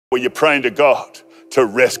where you're praying to God to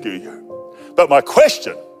rescue you. But my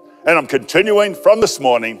question, and I'm continuing from this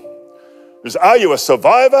morning, is are you a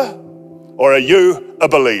survivor or are you a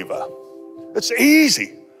believer? It's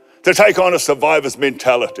easy to take on a survivor's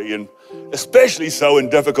mentality, and especially so in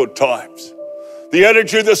difficult times. The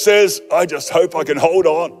attitude that says, I just hope I can hold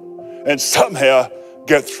on and somehow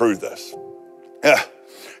get through this. Yeah.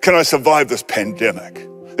 Can I survive this pandemic,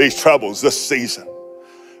 these troubles, this season?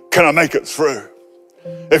 Can I make it through?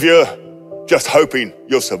 If you're just hoping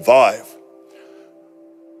you'll survive,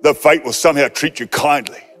 that fate will somehow treat you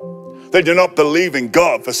kindly. They do not believe in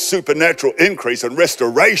God for supernatural increase and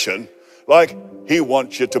restoration like He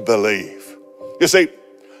wants you to believe. You see,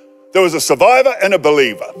 there was a survivor and a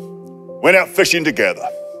believer, went out fishing together,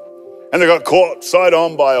 and they got caught side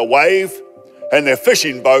on by a wave, and their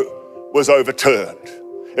fishing boat was overturned.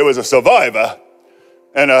 It was a survivor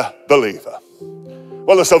and a believer.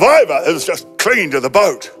 Well, the survivor is just clinging to the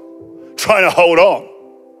boat, trying to hold on.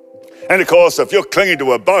 And of course, if you're clinging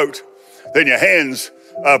to a boat, then your hands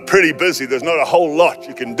are pretty busy. There's not a whole lot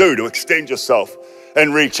you can do to extend yourself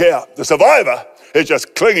and reach out. The survivor is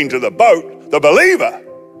just clinging to the boat. The believer,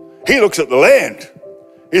 he looks at the land.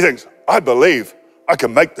 He thinks, I believe I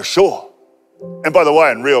can make the shore. And by the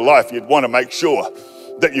way, in real life, you'd want to make sure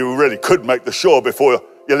that you really could make the shore before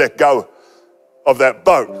you let go of that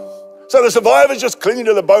boat. So the survivor's just clinging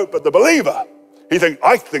to the boat, but the believer, he thinks,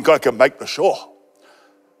 I think I can make the shore.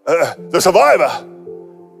 The survivor,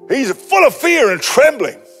 he's full of fear and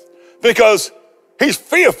trembling because he's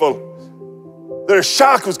fearful that a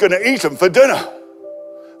shark was going to eat him for dinner.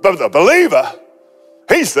 But the believer,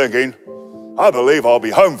 he's thinking, I believe I'll be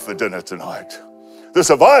home for dinner tonight. The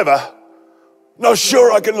survivor, not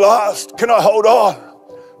sure I can last. Can I hold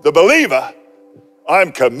on? The believer,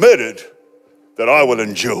 I'm committed that I will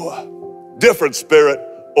endure. Different spirit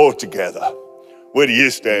altogether. Where do you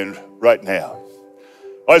stand right now?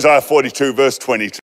 Isaiah 42 verse 22.